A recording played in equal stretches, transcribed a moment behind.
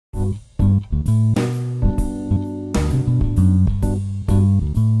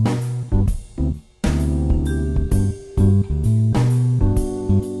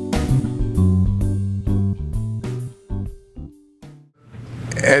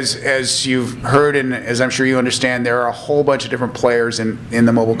as you've heard and as I'm sure you understand, there are a whole bunch of different players in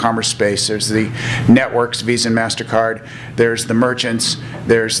the mobile commerce space. There's the networks, Visa and MasterCard. There's the merchants.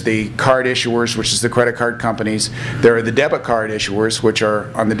 There's the card issuers, which is the credit card companies. There are the debit card issuers, which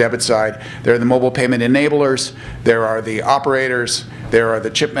are on the debit side. There are the mobile payment enablers. There are the operators. There are the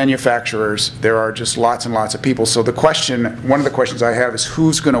chip manufacturers. There are just lots and lots of people. So the question, one of the questions I have is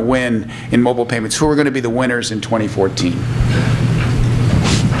who's going to win in mobile payments? Who are going to be the winners in 2014?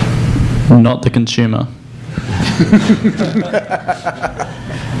 Not the consumer.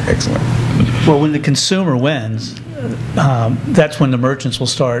 Excellent. Well, when the consumer wins, that's when the merchants will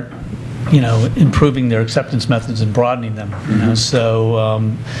start, improving their acceptance methods and broadening them. So,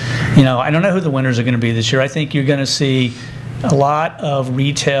 I don't know who the winners are going to be this year. I think you're going to see a lot of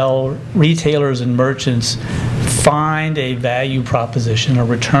retailers and merchants find a value proposition, a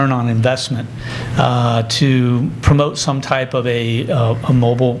return on investment, to promote some type of a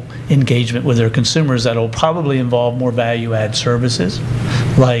mobile engagement with their consumers that will probably involve more value-add services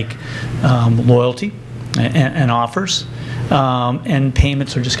like loyalty and offers, and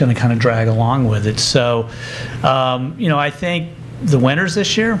payments are just going to kind of drag along with it. So, I think the winners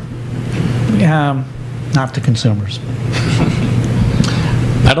this year, not the consumers.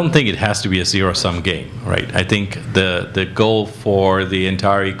 I don't think it has to be a zero-sum game, right? I think the goal for the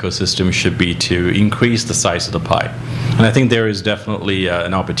entire ecosystem should be to increase the size of the pie. And I think there is definitely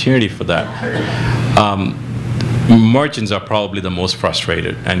an opportunity for that. Merchants are probably the most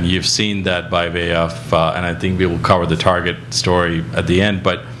frustrated, and you've seen that by way of, and I think we will cover the Target story at the end,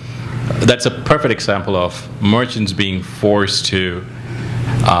 but that's a perfect example of merchants being forced to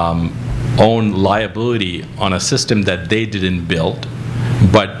own liability on a system that they didn't build,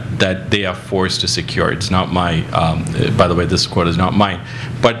 but that they are forced to secure. It's not my, by the way, this quote is not mine,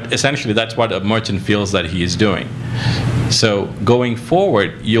 but essentially that's what a merchant feels that he is doing. So going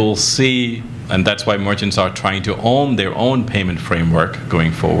forward, you'll see, and that's why merchants are trying to own their own payment framework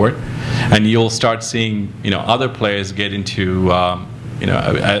going forward, and you'll start seeing, other players get into,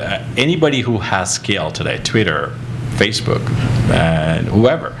 anybody who has scale today, Twitter, Facebook, and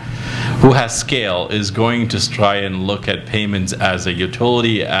whoever, who has scale is going to try and look at payments as a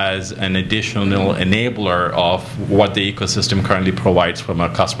utility, as an additional enabler of what the ecosystem currently provides from a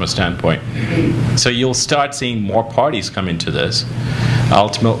customer standpoint. So you'll start seeing more parties come into this.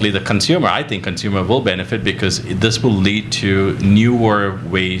 Ultimately, the consumer, I think consumer will benefit because this will lead to newer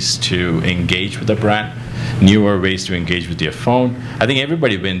ways to engage with the brand, newer ways to engage with your phone. I think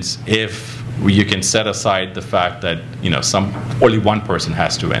everybody wins if you can set aside the fact that only one person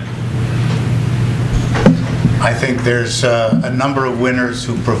has to win. I think there's a number of winners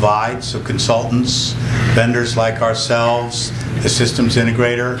who provide, so consultants, vendors like ourselves, the systems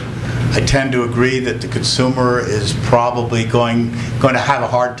integrator. I tend to agree that the consumer is probably going to have a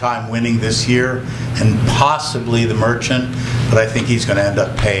hard time winning this year, and possibly the merchant, but I think he's going to end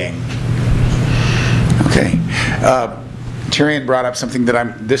up paying. Okay. Cherian brought up something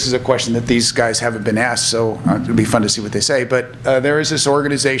that this is a question that these guys haven't been asked, so it'll be fun to see what they say. But there is this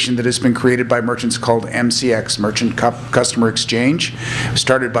organization that has been created by merchants called MCX, Merchant Customer Exchange,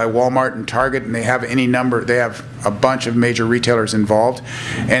 started by Walmart and Target, and they have they have a bunch of major retailers involved,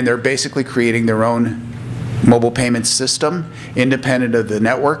 and they're basically creating their own mobile payment system, independent of the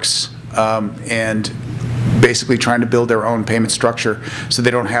networks, and basically trying to build their own payment structure so they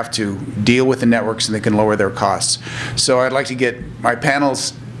don't have to deal with the networks and they can lower their costs. So I'd like to get my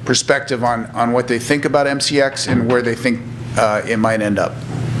panel's perspective on what they think about MCX and where they think it might end up.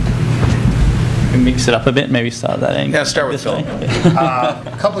 Mix it up a bit, maybe start that angle. Yeah, start with Phil.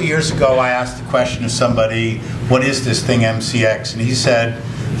 A couple of years ago, I asked the question of somebody, what is this thing MCX? And he said,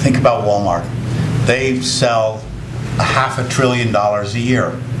 think about Walmart. They sell $500 billion a year.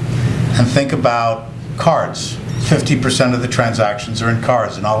 And think about cards. 50% of the transactions are in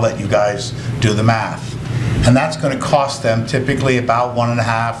cards, and I'll let you guys do the math. And that's going to cost them typically about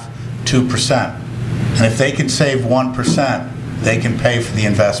 1.5%, 2%. And if they can save 1%, they can pay for the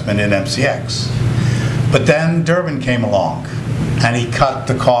investment in MCX. But then Durbin came along, and he cut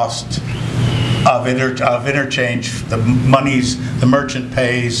the cost of interchange, the monies the merchant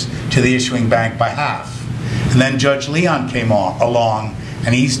pays to the issuing bank, by half. And then Judge Leon came along,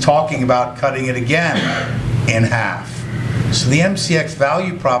 and he's talking about cutting it again in half. So the MCX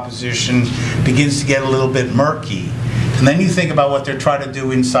value proposition begins to get a little bit murky. And then you think about what they're trying to do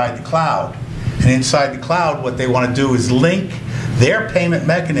inside the cloud. And inside the cloud, what they want to do is link their payment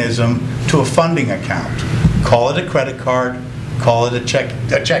mechanism to a funding account. Call it a credit card, call it a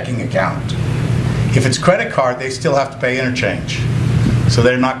checking account. If it's credit card, they still have to pay interchange. So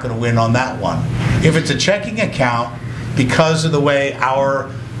they're not going to win on that one. If it's a checking account, because of the way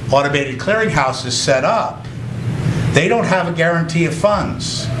our automated clearinghouse is set up, they don't have a guarantee of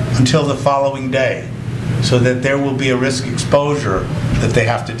funds until the following day, so that there will be a risk exposure that they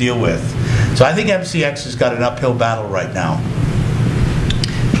have to deal with. So I think MCX has got an uphill battle right now.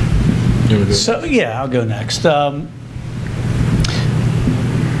 So yeah, I'll go next.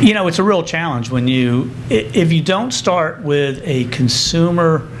 You know, it's a real challenge when if you don't start with a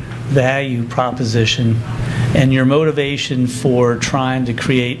consumer value proposition and your motivation for trying to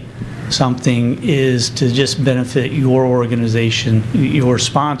create something is to just benefit your organization, your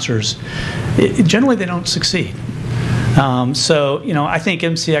sponsors, generally they don't succeed. So, you know, I think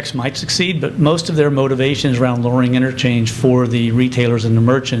MCX might succeed, but most of their motivation is around lowering interchange for the retailers and the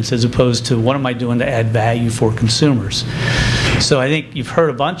merchants, as opposed to what am I doing to add value for consumers. So I think you've heard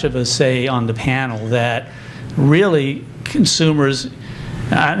a bunch of us say on the panel that really consumers,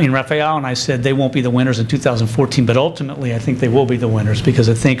 I mean, Raphael and I said they won't be the winners in 2014, but ultimately I think they will be the winners, because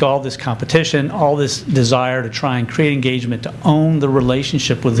I think all this competition, all this desire to try and create engagement, to own the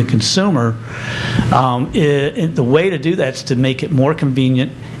relationship with the consumer, the way to do that is to make it more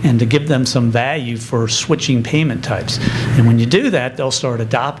convenient and to give them some value for switching payment types. And when you do that, they'll start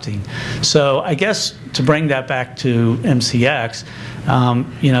adopting. So I guess to bring that back to MCX,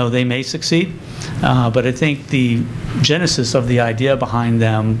 you know, they may succeed. But I think the genesis of the idea behind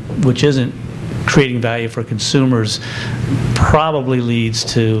them, which isn't creating value for consumers, probably leads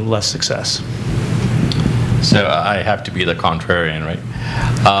to less success. So I have to be the contrarian, right?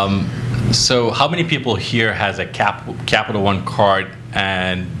 So how many people here has a Capital One card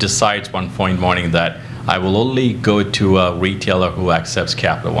and decides one fine morning that I will only go to a retailer who accepts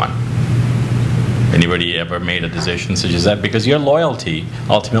Capital One? Anybody ever made a decision such as that? Because your loyalty,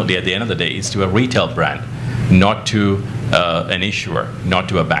 ultimately, at the end of the day, is to a retail brand, not to an issuer, not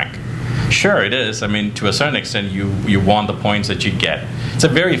to a bank. Sure, it is. I mean, to a certain extent, you want the points that you get. It's a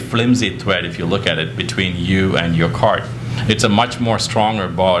very flimsy thread, if you look at it, between you and your card. It's a much more stronger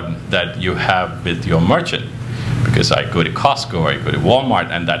bond that you have with your merchant, because I go to Costco, I go to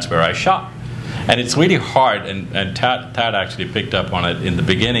Walmart, and that's where I shop. And it's really hard, and Tad actually picked up on it in the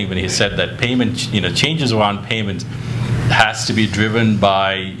beginning when he said that payment, you know, changes around payments has to be driven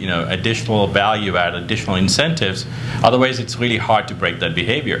by, you know, additional value add, additional incentives. Otherwise, it's really hard to break that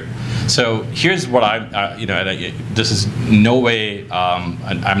behavior. So here's what you know, this is no way,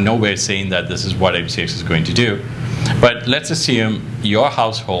 I'm no way saying that this is what MCX is going to do. But let's assume your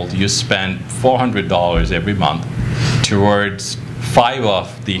household, you spend $400 every month towards 5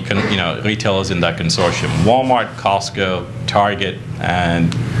 of the retailers in that consortium: Walmart, Costco, Target,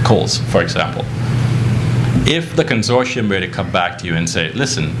 and Kohl's, for example. If the consortium were to come back to you and say,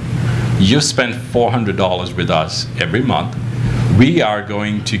 listen, you spend $400 with us every month, we are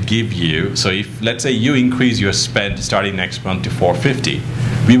going to give you, so if let's say you increase your spend starting next month to $450,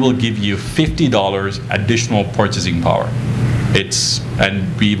 we will give you $50 additional purchasing power.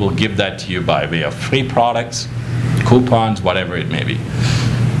 And we will give that to you by way of free products, coupons, whatever it may be.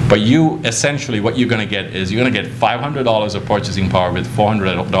 But you, essentially, what you're going to get is you're going to get $500 of purchasing power with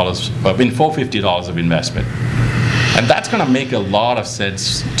 $450 of investment. And that's going to make a lot of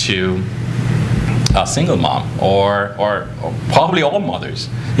sense to a single mom, or probably all mothers,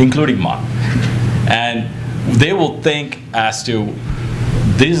 including mom. And they will think as to,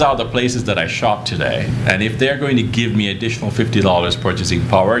 these are the places that I shop today, and if they're going to give me additional $50 purchasing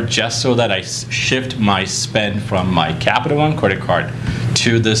power just so that I shift my spend from my Capital One credit card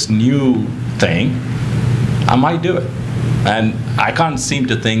to this new thing, I might do it. And I can't seem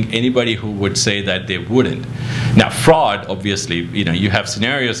to think anybody who would say that they wouldn't. Now, fraud, obviously, you know, you have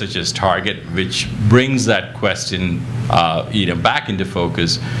scenarios such as Target, which brings that question, back into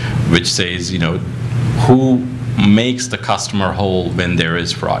focus, which says, you know, who makes the customer whole when there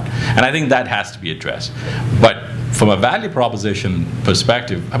is fraud? And I think that has to be addressed. But from a value proposition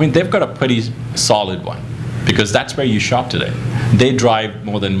perspective, I mean, they've got a pretty solid one, because that's where you shop today. They drive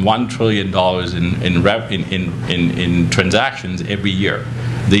more than $1 trillion in transactions every year,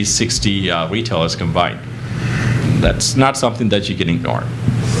 these 60 retailers combined. That's not something that you can ignore.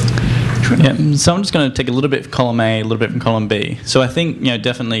 Yeah, so I'm just going to take a little bit from column A, a little bit from column B. So I think, you know,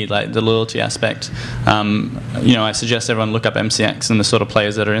 definitely like the loyalty aspect. You know, I suggest everyone look up MCX and the sort of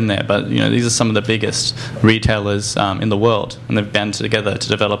players that are in there. But you know, these are some of the biggest retailers in the world, and they've banded together to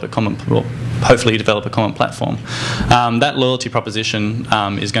develop a common, well, hopefully develop a common platform. That loyalty proposition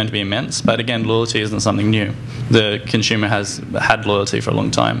is going to be immense. But again, loyalty isn't something new. The consumer has had loyalty for a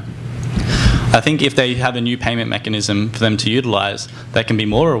long time. I think if they have a new payment mechanism for them to utilize that can be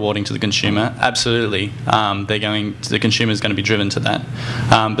more rewarding to the consumer, absolutely, the consumer is going to be driven to that.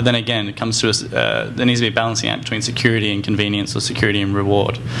 But then again, it comes to there needs to be a balancing act between security and convenience, or security and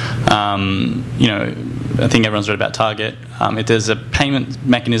reward. I think everyone's read about Target. If there's a payment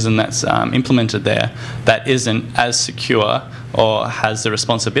mechanism that's implemented there that isn't as secure or has the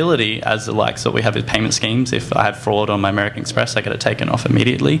responsibility as the likes that we have with payment schemes, if I have fraud on my American Express, I get it taken off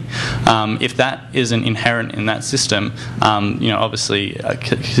immediately. If that isn't inherent in that system, obviously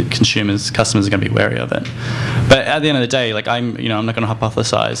customers are going to be wary of it. But at the end of the day, like I'm not going to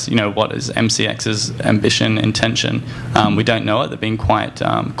hypothesize, what is MCX's ambition, intention. We don't know it. They're being quite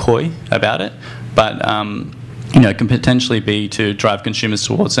coy about it, but it can potentially be to drive consumers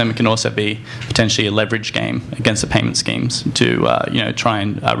towards them. It can also be potentially a leverage game against the payment schemes to try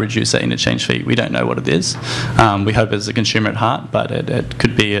and reduce that interchange fee. We don't know what it is. We hope it's a consumer at heart, but it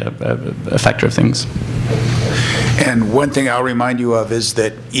could be a factor of things. And one thing I'll remind you of is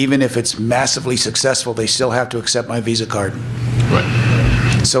that even if it's massively successful, they still have to accept my Visa card.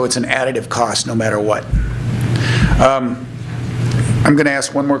 Right. So it's an additive cost no matter what. I'm going to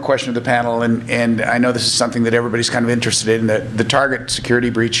ask one more question of the panel, and I know this is something that everybody's kind of interested in. The Target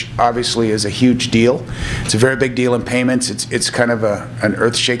security breach obviously is a huge deal. It's a very big deal in payments. It's kind of an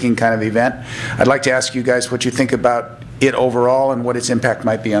earth-shaking kind of event. I'd like to ask you guys what you think about it overall and what its impact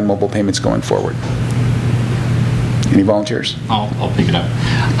might be on mobile payments going forward. Any volunteers? I'll pick it up.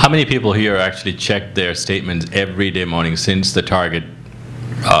 How many people here actually check their statements every day morning since the Target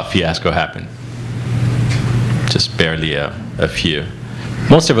fiasco happened? Just barely a few.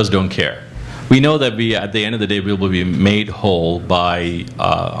 Most of us don't care. We know that at the end of the day, we will be made whole by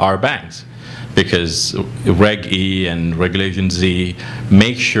our banks, because Reg E and Regulation Z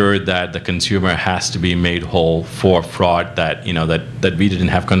make sure that the consumer has to be made whole for fraud that that we didn't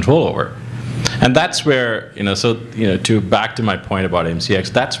have control over. And that's where, back to my point about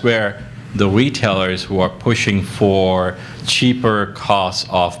MCX, that's where the retailers who are pushing for cheaper costs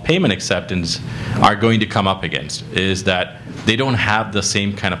of payment acceptance are going to come up against, is that they don't have the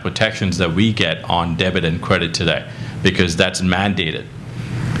same kind of protections that we get on debit and credit today, because that's mandated.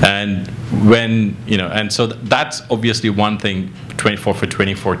 And so that's obviously one thing for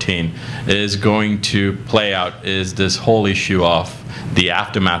 2014 is going to play out, is this whole issue of the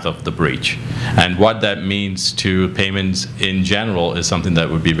aftermath of the breach. And what that means to payments in general is something that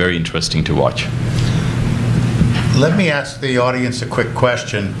would be very interesting to watch. Let me ask the audience a quick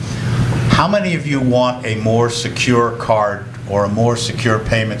question. How many of you want a more secure card or a more secure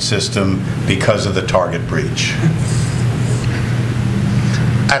payment system because of the Target breach?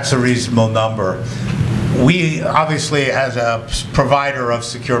 That's a reasonable number. We obviously, as a provider of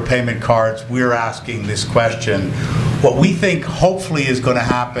secure payment cards, we're asking this question. What we think hopefully is going to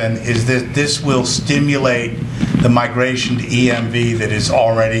happen is that this will stimulate the migration to EMV that is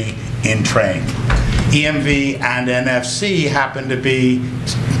already in train. EMV and NFC happen to be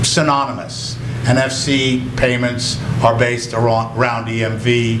synonymous. NFC payments are based around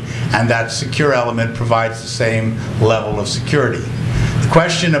EMV, and that secure element provides the same level of security. The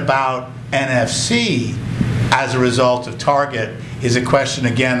question about NFC as a result of Target is a question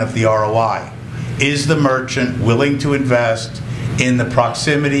again of the ROI. Is the merchant willing to invest in the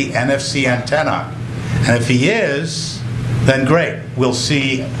proximity NFC antenna? And if he is, then great. We'll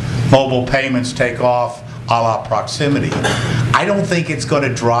see mobile payments take off a la proximity. I don't think it's going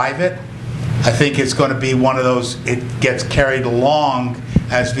to drive it. I think it's going to be one of those, it gets carried along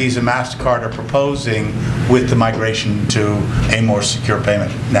as Visa, MasterCard are proposing with the migration to a more secure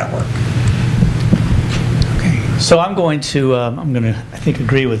payment network. So I'm going to, I think,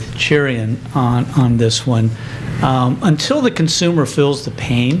 agree with Cherian on this one. Until the consumer feels the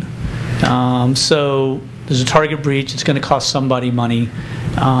pain, so there's a Target breach, it's going to cost somebody money,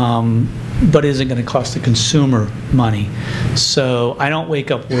 but isn't going to cost the consumer money. So I don't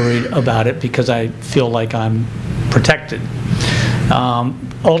wake up worried about it because I feel like I'm protected.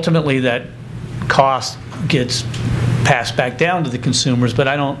 Ultimately, that cost gets passed back down to the consumers, but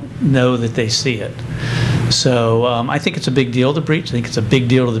I don't know that they see it. So I think it's a big deal, the breach. I think it's a big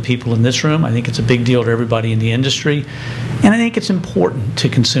deal to the people in this room. I think it's a big deal to everybody in the industry. And I think it's important to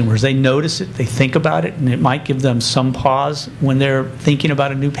consumers. They notice it, they think about it, and it might give them some pause when they're thinking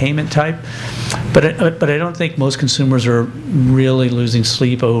about a new payment type. But I don't think most consumers are really losing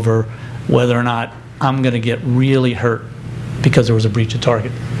sleep over whether or not I'm going to get really hurt because there was a breach of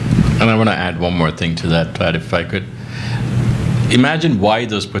Target. And I want to add one more thing to that, Brad, if I could. Imagine why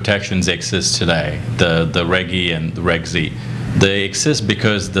those protections exist today, the Reg E and the Reg Z. They exist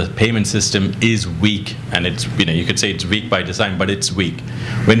because the payment system is weak, and it's, you could say it's weak by design, but it's weak.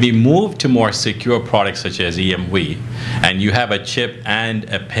 When we move to more secure products such as EMV, and you have a chip and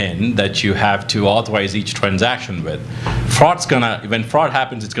a PIN that you have to authorize each transaction with, when fraud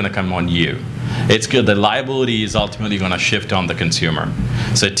happens, it's gonna come on you. It's good. The liability is ultimately going to shift on the consumer.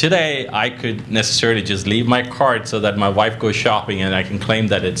 So today, I could necessarily just leave my card so that my wife goes shopping and I can claim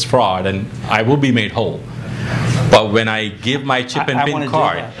that it's fraud, and I will be made whole. But when I give my chip and PIN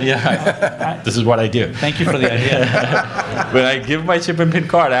card, this is what I do. Thank you for the idea. When I give my chip and PIN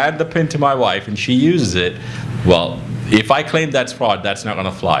card and the PIN to my wife and she uses it, well, if I claim that's fraud, that's not going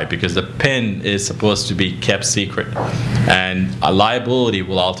to fly, because the PIN is supposed to be kept secret, and a liability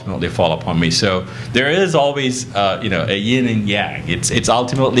will ultimately fall upon me. So there is always, a yin and yang. It's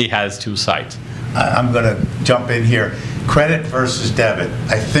ultimately has two sides. I'm going to jump in here. Credit versus debit.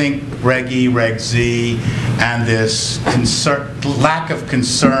 I think Reg E, Reg Z, and this lack of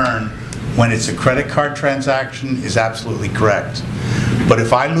concern when it's a credit card transaction is absolutely correct. But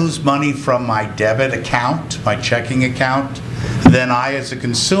if I lose money from my debit account, my checking account, then I, as a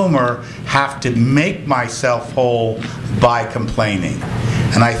consumer, have to make myself whole by complaining.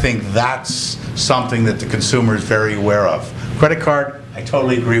 And I think that's something that the consumer is very aware of. Credit card, I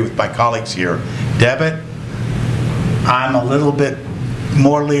totally agree with my colleagues here. Debit, I'm a little bit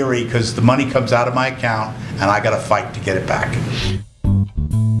more leery because the money comes out of my account and I got to fight to get it back.